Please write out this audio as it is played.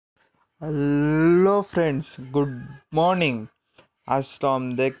Hello friends, good morning. आज तो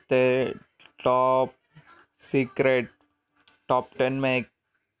हम देखते टॉप सीक्रेट टॉप 10 में एक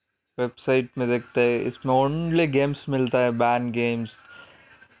वेबसाइट में देखते हैं। इसमें ओनली गेम्स मिलता है, बैन गेम्स।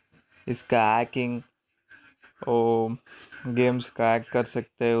 इसका हैकिंग, ओ गेम्स का हैक कर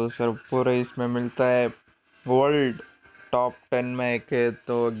सकते हैं, वो सब पूरा इसमें मिलता है। वर्ल्ड टॉप 10 में एक है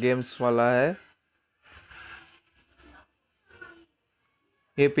तो गेम्स वाला है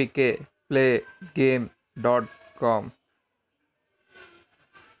apkplaygame.com।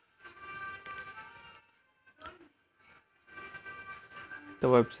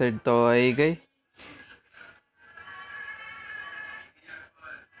 तो वेबसाइट तो आ ही गई।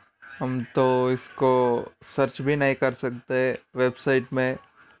 हम तो इसको सर्च भी नहीं कर सकते वेबसाइट में।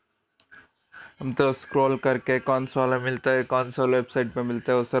 हम तो स्क्रॉल करके कौन सा वाला मिलता है, कौन सा वेबसाइट पे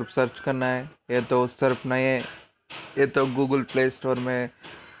मिलता है, वो सिर्फ सर्च करना है। ये तो सिर्फ नहीं है, ये तो गूगल प्ले स्टोर में,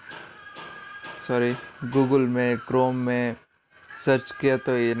 सॉरी, गूगल में, क्रोम में सर्च किया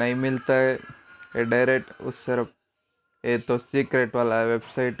तो ये नहीं मिलता है। ये डायरेक्ट उस सिर्फ, ये तो सीक्रेट वाला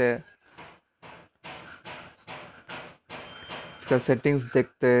वेबसाइट है। इसका सेटिंग्स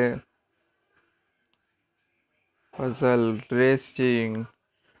देखते हैं। पजल, रेसिंग,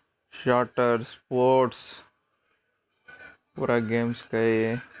 शॉटर, स्पोर्ट्स, पूरा गेम्स का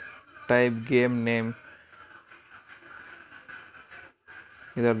ये टाइप, गेम नेम।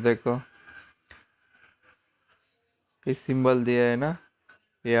 इधर देखो, ये सिंबल दिया है ना,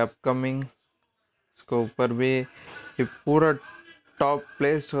 ये अपकमिंग। इसको ऊपर भी ये पूरा टॉप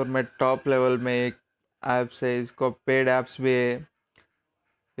प्ले स्टोर में टॉप लेवल में एक ऐप्स है। इसको पेड ऐप्स भी है।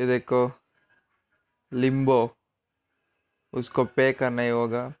 ये देखो, लिम्बो, उसको पे करना ही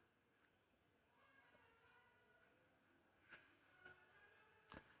होगा।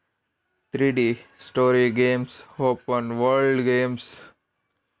 Three D story games, open world games.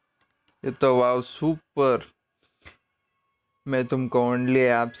 ये तो वाव, सुपर। मैं तुमको ओनली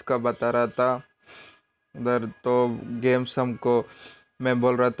ऐप्स का बता रहा था। उधर तो गेम्स हमको, मैं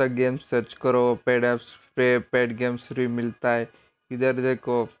बोल रहा था गेम्स सर्च करो, पेड ऐप्स पे पेड गेम्स फ्री मिलता है। इधर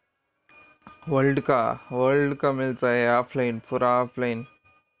देखो, वर्ल्ड का मिलता है ऑफलाइन, पूरा offline.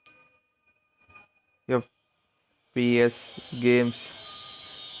 F P S games,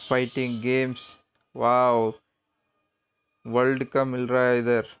 fighting games, wow, world का मिल रहा है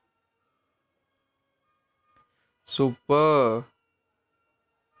इधर, सुपर।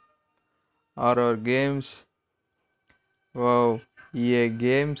 और गेम्स, वाओ, ये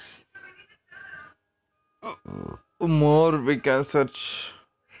games, more we can search,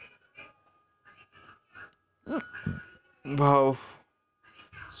 wow,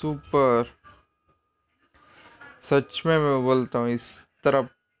 super. सच में मैं बोलता हूँ, इस तरफ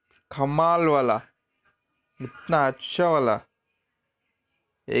कमाल वाला, इतना अच्छा वाला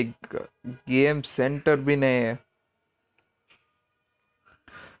एक गेम सेंटर भी नहीं है,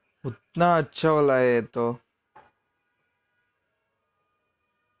 उतना अच्छा वाला है तो।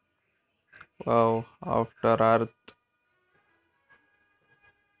 Wow, after earth,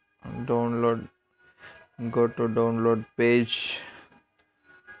 download, go to download page.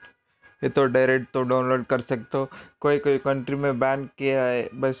 ये तो डायरेक्ट तो डाउनलोड कर सकते हो। कोई कोई कंट्री में बैन किया है,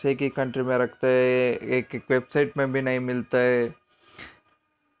 बस एक ही कंट्री में रखते हैं, एक एक वेबसाइट में भी नहीं मिलता है।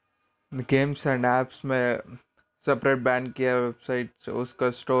 गेम्स एंड ऐप्स में सेपरेट बैन किया वेबसाइट, उसका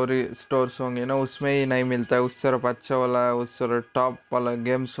स्टोर्स होंगे ना, उसमें ही नहीं मिलता है। उस तरफ अच्छा वाला, उस तरफ टॉप वाला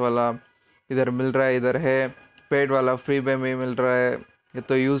गेम्स वाला इधर मिल रहा है, इधर है पेड वाला फ्री में भी मिल रहा है। ये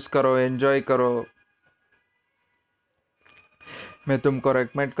तो यूज़ करो, एंजॉय करो। मैं तुमको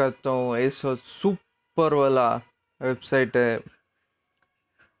रेकमेंड करता हूँ, ऐसा सुपर वाला वेबसाइट है।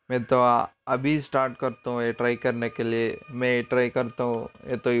 मैं तो अभी स्टार्ट करता हूँ ये ट्राई करने के लिए। मैं ट्राई करता हूँ,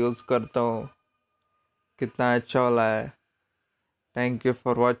 ये तो यूज़ करता हूँ, कितना अच्छा वाला है। Thank you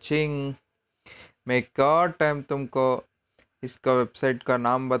for watching. मैं एक और टाइम तुमको इसका वेबसाइट का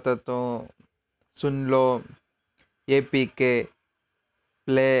नाम बताता हूँ, सुन लो,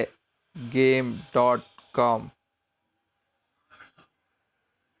 apkplaygame.com।